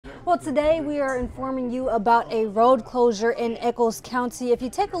Well, today we are informing you about a road closure in Echols County. If you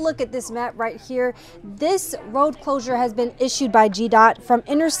take a look at this map right here, this road closure has been issued by GDOT from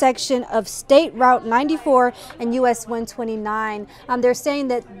intersection of State Route 94 and US 129. They're saying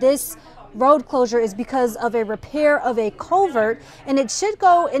that this road closure is because of a repair of a culvert, and it should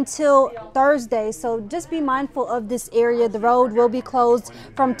go until Thursday. So just be mindful of this area. The road will be closed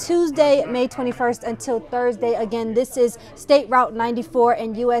from Tuesday, May 21st until Thursday. Again, this is State Route 94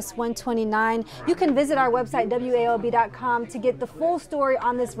 and US 129. You can visit our website, WALB.com, to get the full story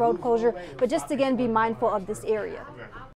on this road closure, but just again, be mindful of this area.